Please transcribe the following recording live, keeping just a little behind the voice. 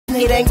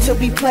It ain't to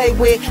be played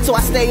with, so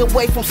I stay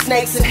away from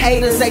snakes and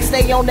haters. They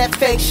stay on that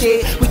fake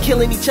shit. We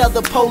killing each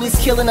other, police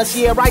killing us.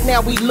 Yeah, right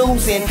now we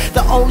losing.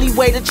 The only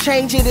way to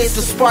change it is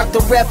to spark the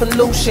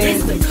revolution.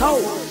 It's the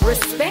code.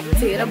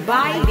 Respect it,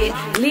 abide it,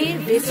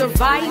 live it,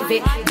 survive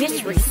it,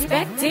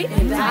 disrespect it,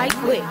 and die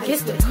quick.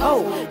 It's the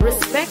code.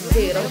 Respect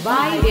it,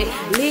 abide it,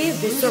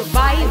 live it,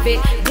 survive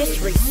it,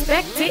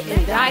 disrespect it,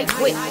 and die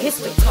quick. It's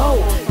the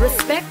code.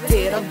 Respect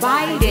it,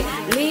 abide it,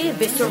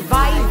 live it,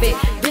 survive it,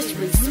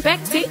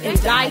 disrespect it,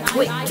 and die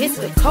quick. It's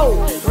the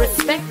code.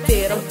 Respect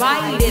it,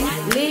 abide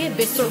it, live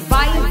it,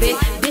 survive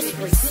it,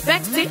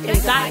 disrespect it,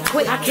 and die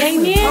quick. I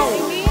came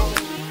in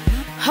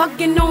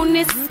hugging on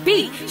this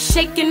beat,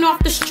 shaking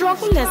off the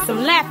struggle as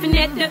I'm laughing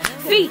at the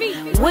feet.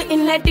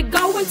 Wouldn't let it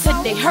go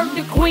until they heard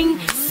the queen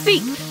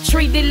speak.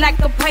 Treated like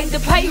a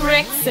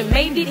Pyrex and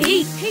made it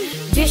heat.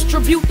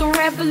 Distribute the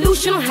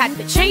revolution, had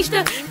to change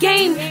the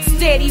game.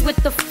 Steady with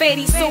the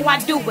fatty, so I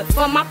do it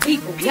for my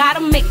people. Gotta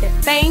make that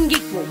thing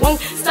equal,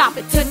 won't stop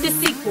it to the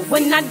sequel.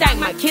 When I die,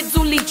 my kids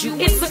will lead you.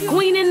 It's a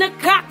queen in the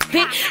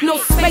cockpit, no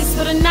space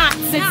for the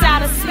nonsense.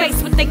 Out of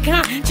space with their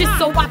conscience,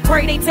 so I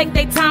pray they take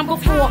their time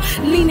before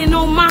leaning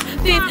on my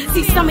fifth.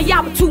 See, some of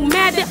y'all were too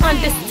mad to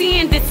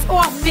understand it's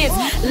offense.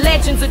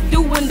 Legends are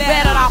doing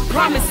better, I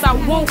promise I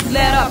won't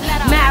let up.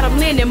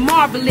 Madeline and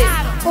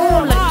Marvelous,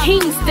 all the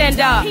kings stand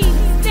up.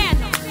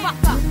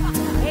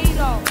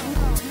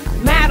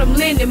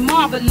 Madeline and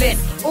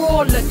Marvelous,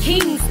 all the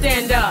kings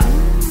stand up.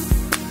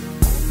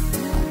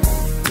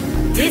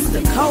 It's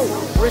the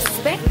code.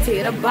 Respect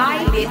it,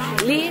 abide it,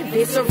 live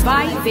it,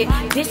 survive it,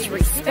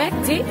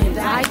 disrespect it, and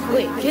die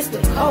quick. It's the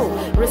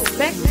code.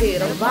 Respect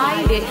it,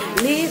 abide it,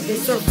 live it,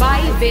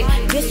 survive it,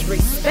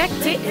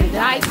 disrespect it, and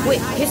die quick.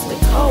 It's the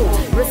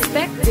code.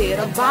 Respect it,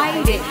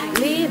 abide it,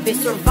 live it,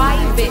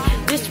 survive it,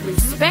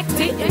 disrespect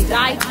it, and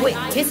die quick.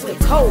 It's the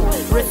code.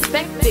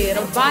 Respect it,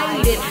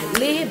 abide it,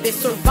 live it,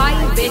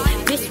 survive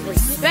it,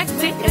 disrespect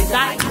it, and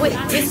die quick.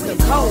 It's the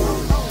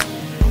code.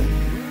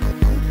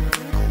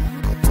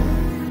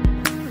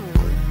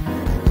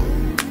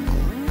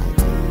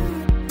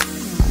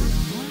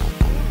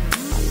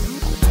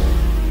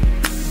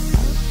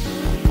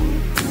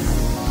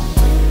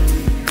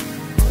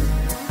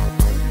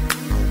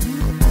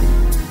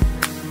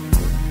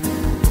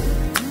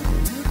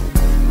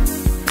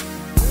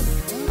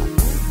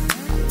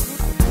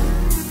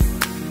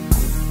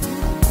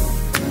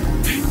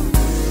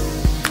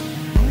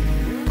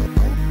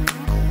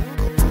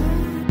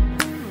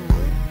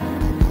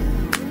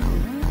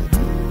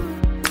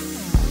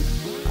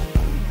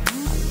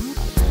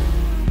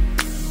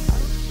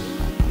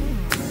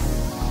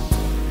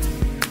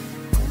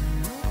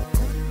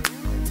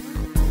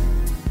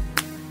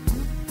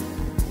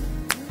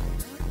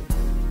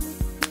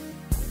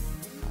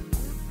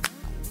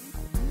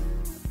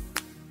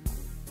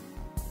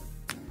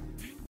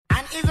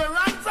 If you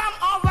run from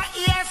over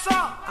here, so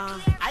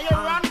and you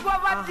run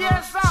over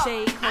there, so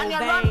and you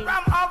run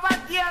from over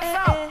there,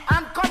 so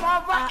and come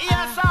over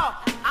here, so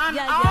and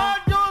all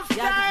those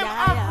time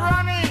of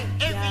running,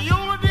 if you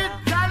did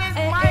challenge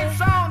my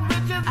sound,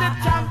 which is the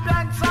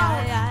champion sound,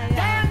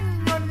 then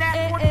your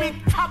neck would be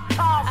chopped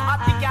off at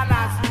the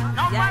gallows.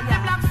 Now when the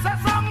black says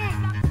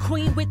something.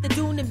 Queen with the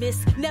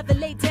dunamis, never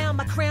laid down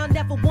my crown,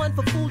 never won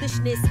for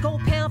foolishness. Go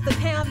pound for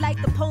pound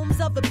like the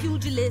poems of a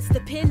pugilist. The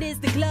pen is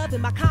the glove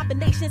and my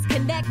combinations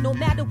connect no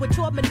matter what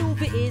your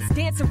maneuver is.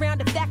 Dance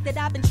around the fact that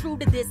I've been true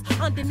to this.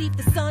 Underneath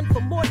the sun for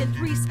more than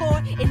 60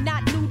 and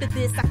not new to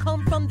this. I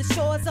come from the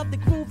shores of the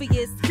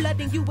grooviest,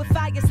 flooding you with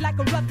fires like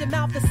a rubbed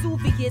Mount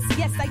Vesuvius.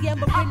 Yes, I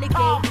am a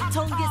renegade,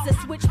 tongue is a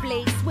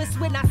switchblade. Swiss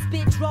when I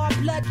spit, draw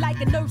blood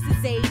like a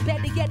nurse's aid.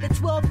 Better get a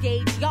 12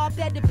 gauge, y'all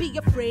better be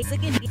afraid.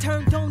 Again,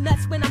 turn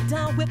donuts when I'm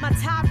done with my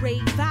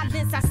tirade.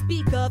 Violence I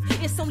speak of,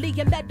 it's only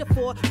a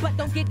metaphor, but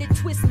don't get it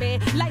twist, man.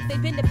 Life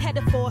ain't been a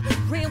pedophile.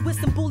 Ran with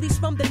some bullies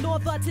from the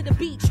north to the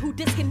beach who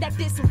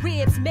disconnected some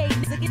ribs, made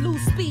niggas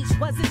lose speech.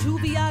 Was it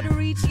juvie out of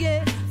reach?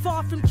 Yeah,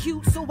 far from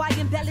cute, so I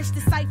embellish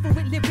the cipher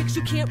with lyrics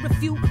you can't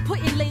refute.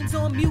 Putting lanes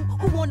on mute,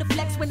 who wanna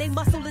flex when they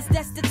muscle is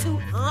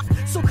destitute?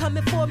 So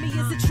coming for me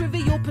is a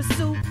trivial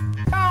pursuit.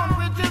 Sound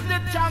which is the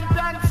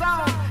champion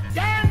sound,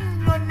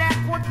 then your neck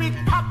would be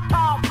popped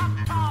off.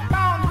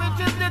 Sound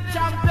which is the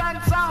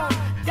champion sound,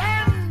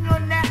 then your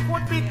neck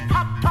would be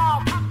popped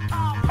off.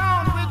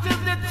 Sound which is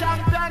the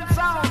champion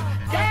sound,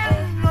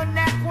 then your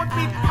neck would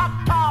be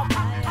popped off.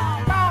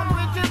 Sound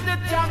which is the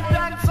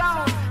champion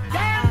sound,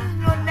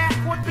 then your neck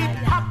would be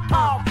popped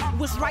off.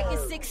 Was writing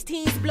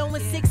 16s,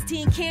 blowing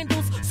 16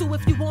 candles. So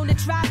if you wanna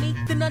try me,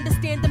 then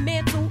understand the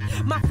mantle.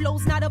 My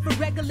flow's not of a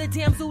regular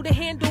damsel to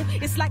handle.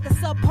 It's like a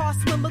subpar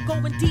swimmer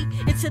going deep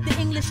into the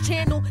English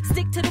Channel.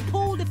 Stick to the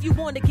pool if you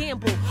wanna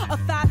gamble. A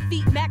 5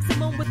 feet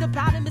maximum with the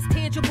bottom is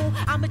tangible.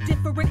 I'm a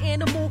different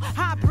animal,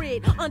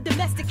 hybrid,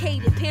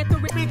 undomesticated, panther.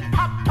 Be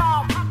popped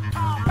off.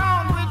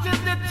 Sound which is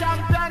the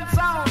champion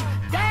sound,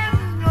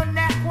 then your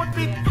neck would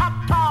be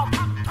popped off.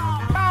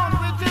 Sound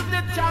which is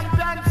the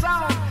champion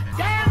sound,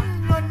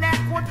 then your neck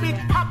would be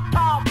popped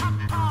off.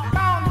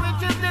 Sound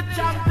which is the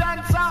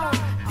champion sound,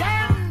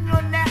 then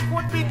your neck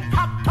would be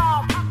popped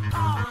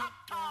off.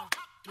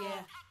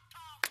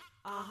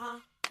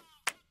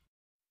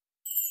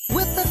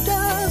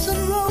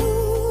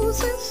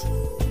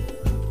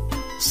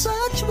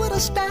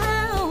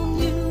 astound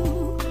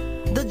you.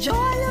 The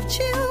joy of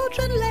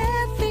children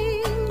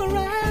laughing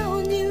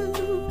around you.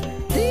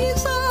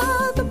 These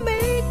are the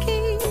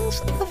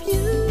makings of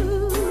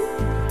you.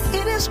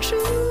 It is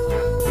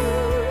true,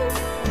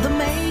 the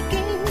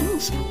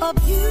makings of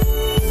you.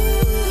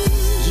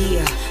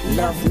 Yeah,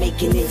 love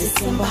making in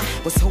December.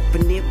 Was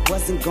hoping it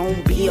wasn't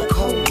gonna be a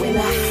cold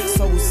winter.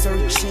 Soul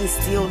searching,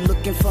 still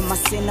looking for my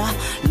sinner.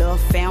 Love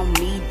found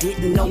me,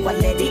 didn't know I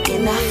let it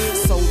in her.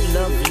 So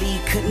lovely,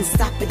 couldn't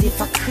stop it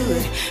if I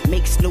could.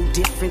 Makes no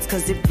difference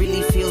cause it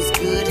really feels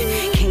good.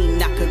 Can't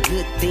knock a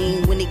good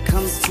thing when it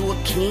comes to a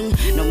king.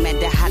 No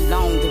matter how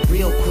long the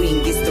real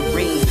queen gets the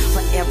ring.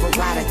 Forever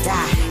ride or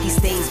die, he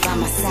stays by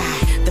my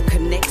side. The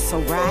connect's so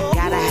right,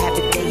 gotta have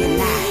it day and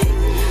night.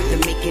 The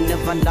making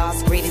of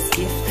Allah's greatest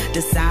gift,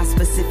 designed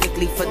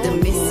specifically for the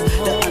miss.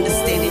 The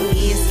understanding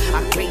is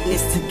our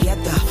greatness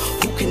together.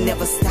 Who can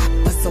never stop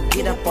us or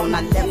get up on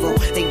our level?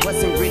 They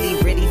wasn't really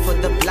ready for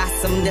the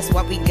blossom. That's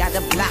why we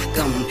gotta block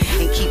them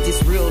and keep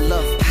this real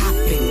love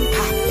popping,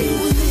 popping.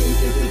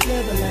 Get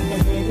together like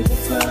a hand in the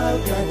cloud.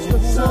 That's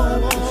what's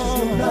up. This is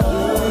your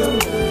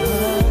love.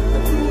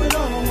 Through it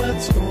all, where the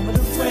storm and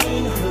the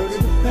rain, hurt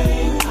and the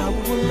pain, I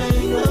will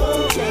remain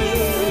okay.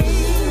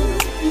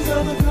 These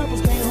other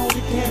couples can't hold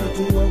a candle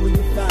to what we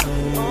found.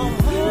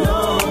 No,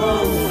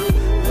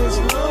 this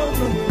love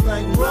looks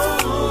like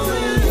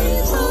roses.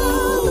 These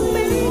are the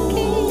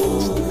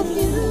makings of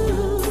you.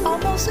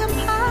 Almost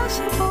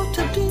impossible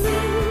to do.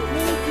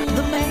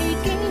 The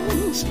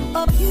makings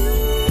of you.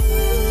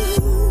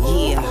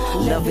 Yeah,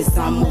 love is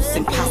almost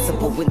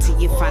impossible until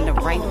you find the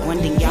right one,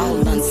 then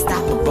y'all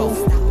unstoppable.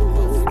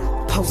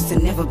 Supposed to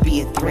never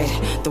be a threat.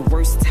 The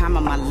worst time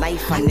of my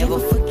life I never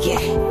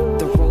forget.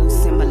 The rose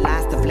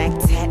symbolized the black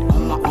tat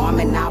on my arm,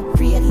 and I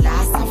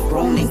realized I've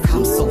grown and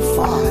come so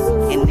far.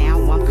 And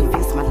now I'm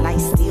convinced my light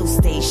still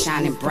stays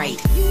shining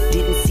bright.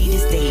 Didn't see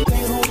this day.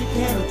 Can't hold a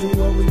candle to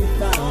what we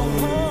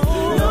found.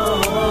 No,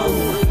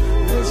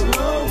 this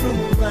love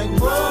looks like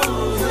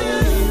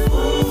roses.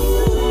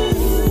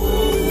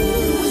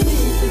 We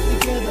stick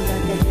together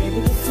like a hand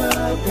in the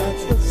cloud.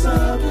 That's what's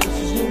up. This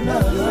is your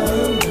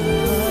love.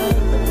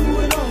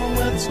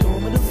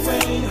 Storm and the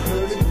rain,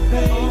 hurt and the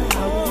pain, I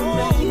will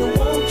remain and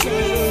won't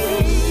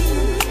change.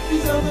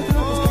 These other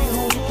couples can't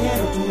hold a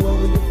candle to what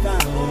we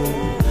found.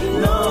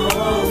 No,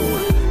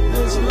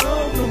 this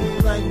love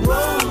looks like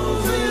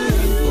roses.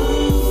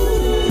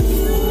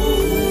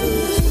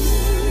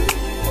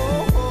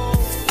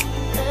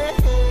 Hey,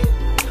 hey.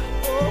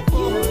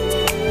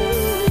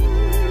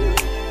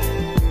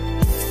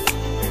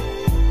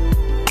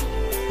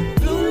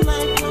 Bloom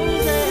like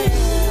roses.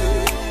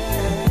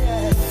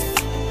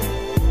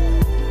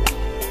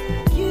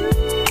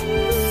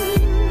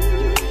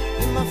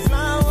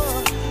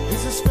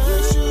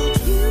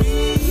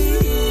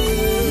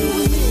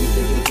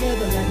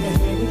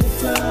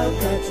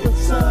 That's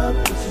what's up,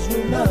 this is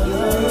your love.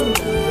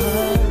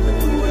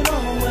 Through it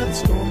all, where the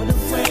storm and the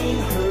rain,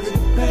 hurt and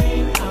the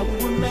pain, I will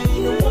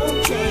remain and won't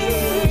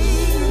change.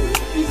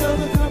 These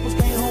other couples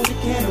can't hold a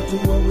candle to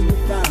what we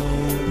found.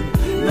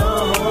 No,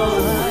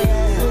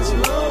 this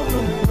love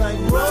looks like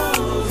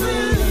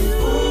roses.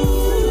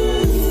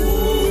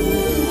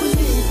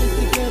 We stick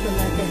together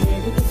like a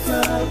hand in the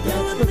cloud.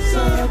 That's what's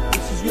up,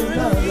 this is your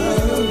love.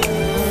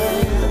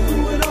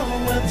 Through it all,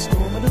 where the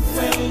storm and the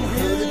rain,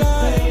 hurt and the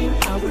pain,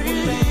 I will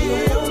remain.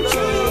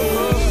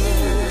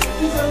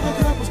 These other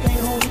couples can't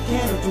hold a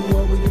candle to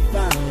what we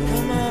found.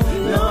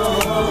 No,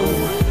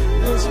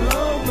 this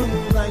love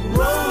looks like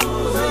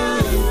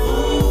roses.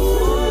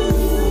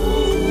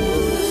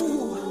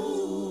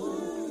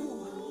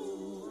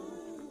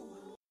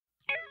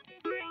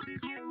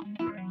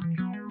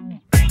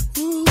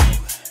 Ooh.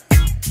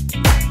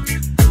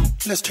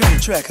 Let's turn the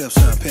track up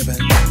some, pimpin'.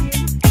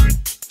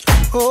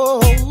 Oh.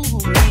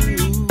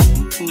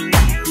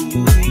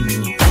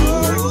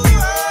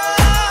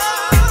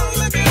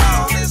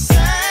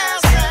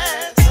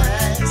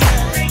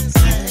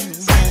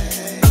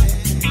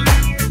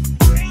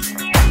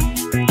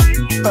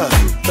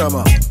 Come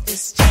on.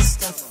 It's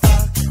just a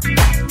fuck.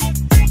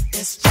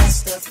 It's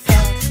just a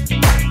fuck.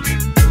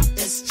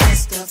 It's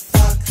just a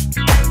fuck.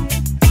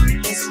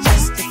 It's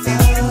just a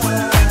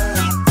fuck.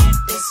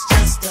 It's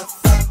just a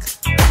fuck.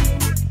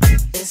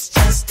 It's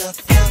just a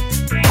fuck.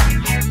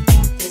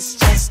 It's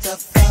just a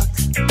fuck.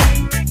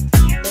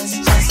 It's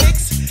just six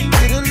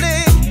little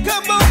leg.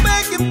 Come on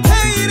back and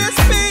pay this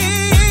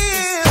bill.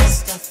 It's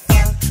just a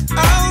fuck.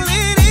 All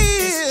it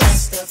is.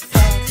 It's just a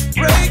fuck.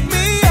 Break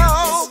me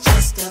off.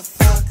 It's just a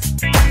fuck.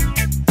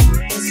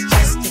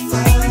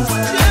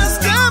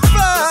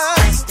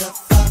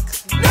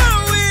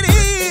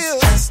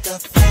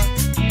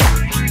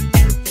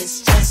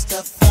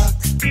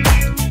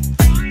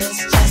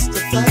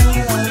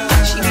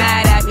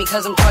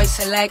 cause I'm choice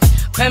select.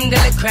 Creme de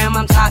la creme,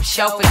 I'm top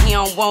shelf, and he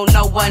don't want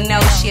no one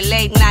else. She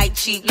late night,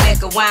 cheap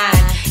liquor wine.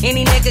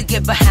 Any nigga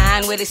get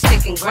behind with his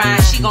stick and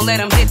grind. She gon'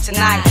 let him hit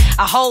tonight.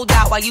 I hold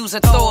out, I use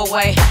a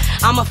throwaway.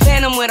 I'm a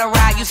phantom with a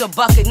ride, use a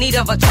bucket, need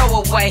of a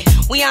throwaway.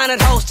 We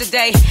honored host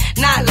today,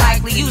 not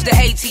likely. Use the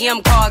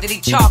ATM card that he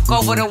chalk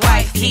over the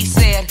wife. He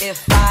said,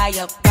 if I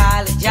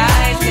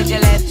apologize, could you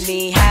let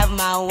me have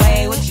my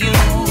way with you?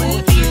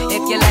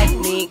 If you let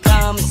me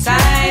come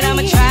inside,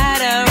 I'ma try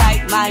to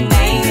write my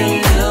name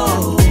in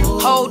blue.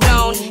 Hold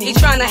on, he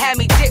tryna have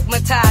me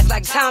dickmatized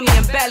like Tommy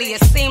and Belly.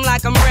 It seem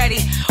like I'm ready.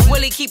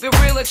 Will he keep it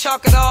real or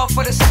chalk it all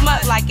for the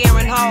smut like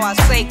Aaron Hall? I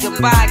say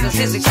goodbye, cause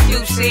his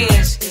excuse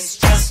is it's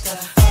just a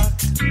fuck.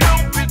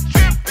 Don't be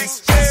tripping,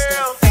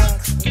 girl.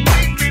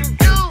 We can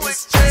do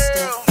it,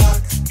 girl.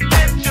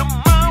 Let your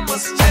mama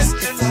just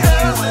girl.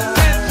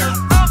 Let your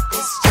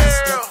uncle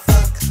girl.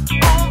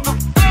 On the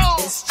floor,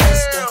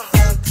 girl.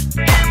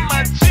 In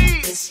my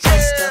jeans,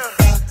 girl.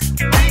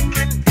 We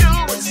can do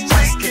it,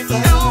 we can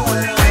do it, we can do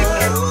it.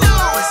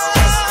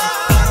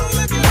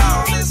 Look at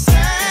all this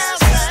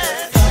ass.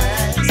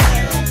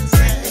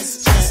 It's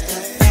just a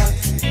fuck.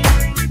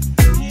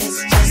 It's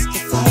just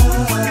a fuck.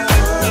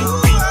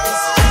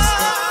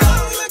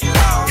 Look at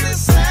all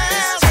this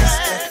ass.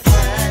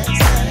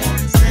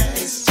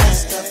 It's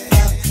just a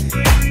fuck.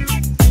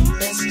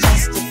 It's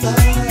just a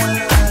fuck.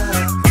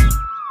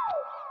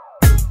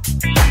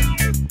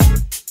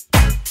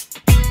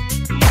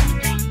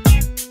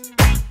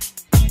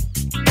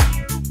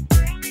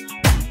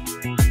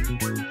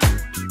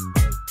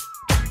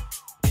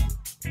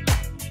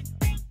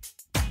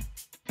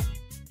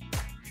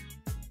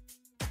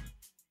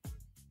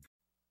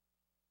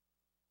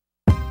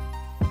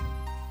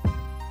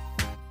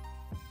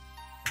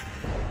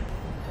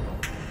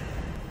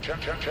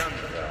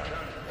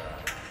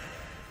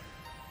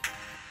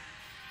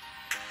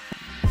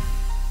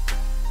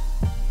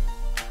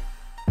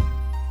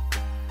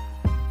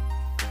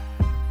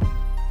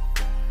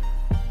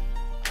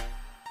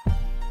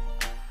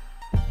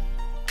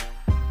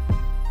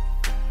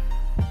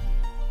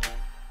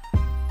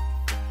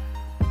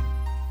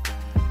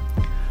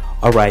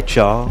 All right,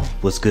 y'all,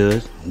 what's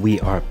good? We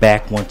are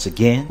back once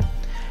again,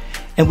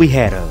 and we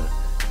had a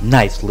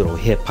nice little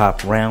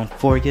hip-hop round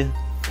for you.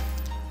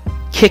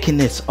 Kicking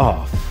this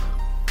off,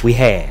 we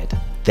had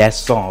that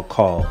song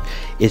called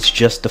It's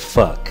Just a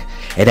Fuck,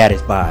 and that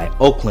is by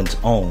Oakland's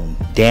own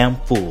Damn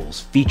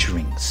Fools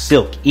featuring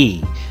Silk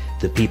E,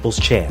 the People's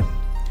Champ.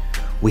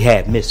 We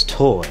had Miss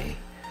Toy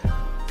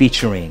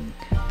featuring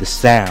the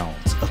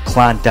sounds of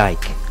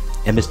Klondike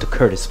and Mr.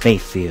 Curtis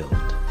Mayfield.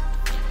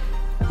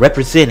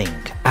 Representing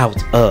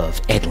out of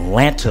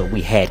Atlanta,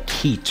 we had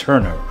Key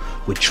Turner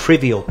with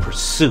Trivial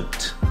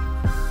Pursuit,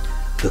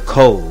 The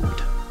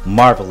Code,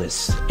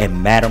 Marvelous,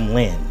 and Madam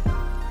Lynn.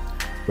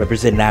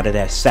 Representing out of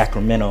that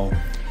Sacramento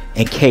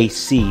and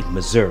KC,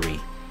 Missouri.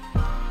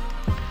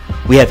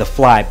 We had the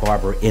Fly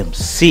Barber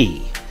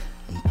MC,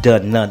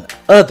 done none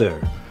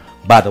other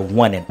by the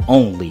one and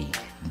only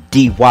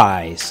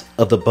D-Wise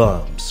of the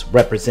Bums,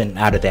 representing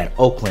out of that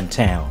Oakland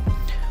town.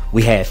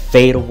 We had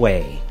Fade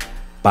Away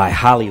by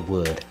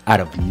Hollywood out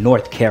of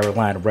North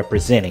Carolina,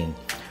 representing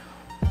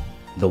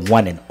the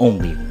one and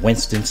only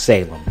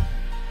Winston-Salem.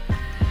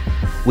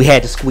 We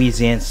had to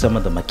squeeze in some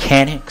of the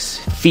Mechanics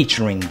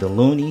featuring the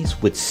Loonies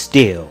with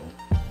Still.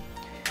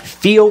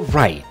 Feel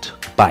Right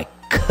by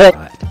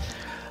Cut.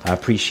 I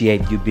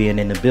appreciate you being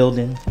in the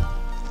building.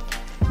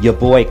 Your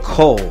boy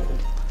Cole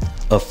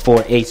of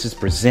Four Aces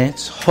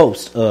Presents,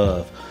 host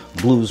of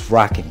Blues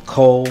Rock and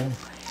Cole,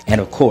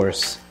 and of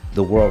course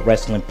the World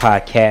Wrestling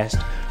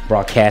Podcast,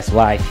 broadcast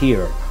live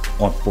here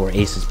on Four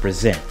Aces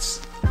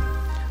Presents.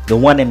 The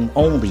one and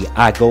only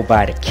I Go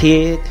By the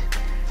Kid,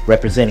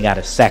 representing out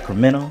of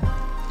Sacramento.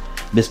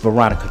 Miss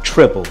Veronica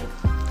Tribble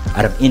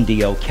out of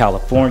Indio,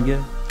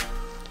 California.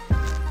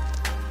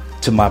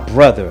 To my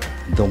brother,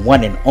 the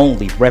one and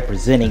only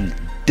representing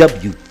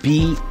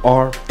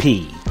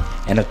WBRP,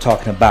 and I'm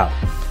talking about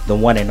the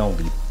one and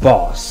only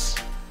Boss,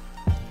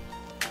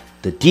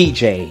 the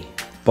DJ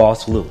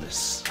Boss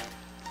Lewis.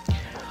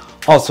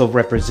 Also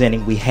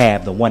representing, we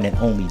have the one and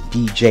only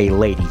DJ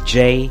Lady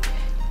J,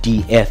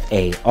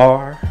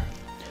 DFAR.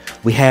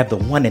 We have the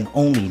one and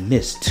only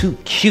Miss Too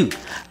Cute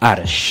out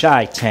of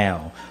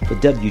Chi-Town for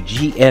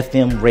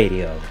WGFM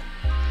Radio.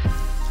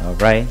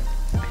 Alright.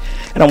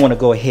 And I want to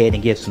go ahead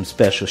and give some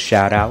special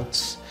shout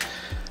outs.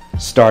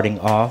 Starting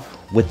off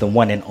with the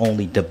one and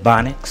only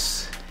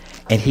Debonics.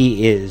 And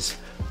he is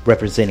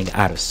representing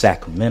out of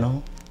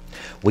Sacramento.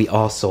 We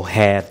also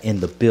have in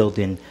the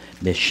building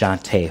Miss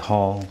Shantae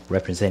Hall,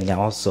 representing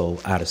also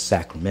out of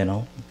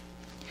Sacramento.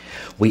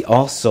 We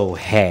also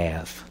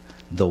have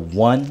the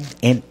one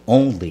and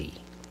only,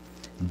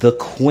 the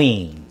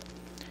Queen,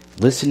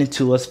 listening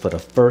to us for the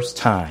first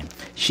time.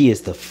 She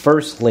is the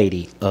first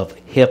lady of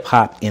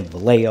hip-hop in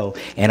Vallejo,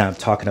 and I'm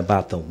talking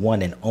about the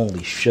one and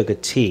only Sugar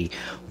T.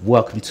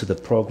 Welcome to the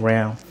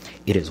program.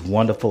 It is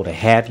wonderful to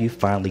have you.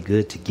 Finally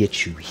good to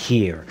get you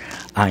here.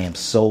 I am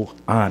so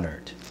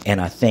honored, and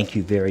I thank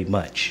you very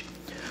much.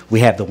 We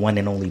have the one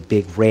and only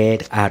Big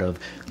Red out of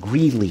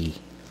Greeley,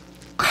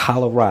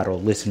 Colorado,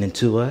 listening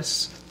to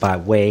us by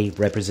way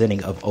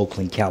representing of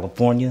Oakland,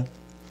 California.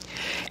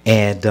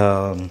 And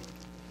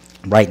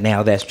right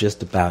now, that's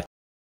just about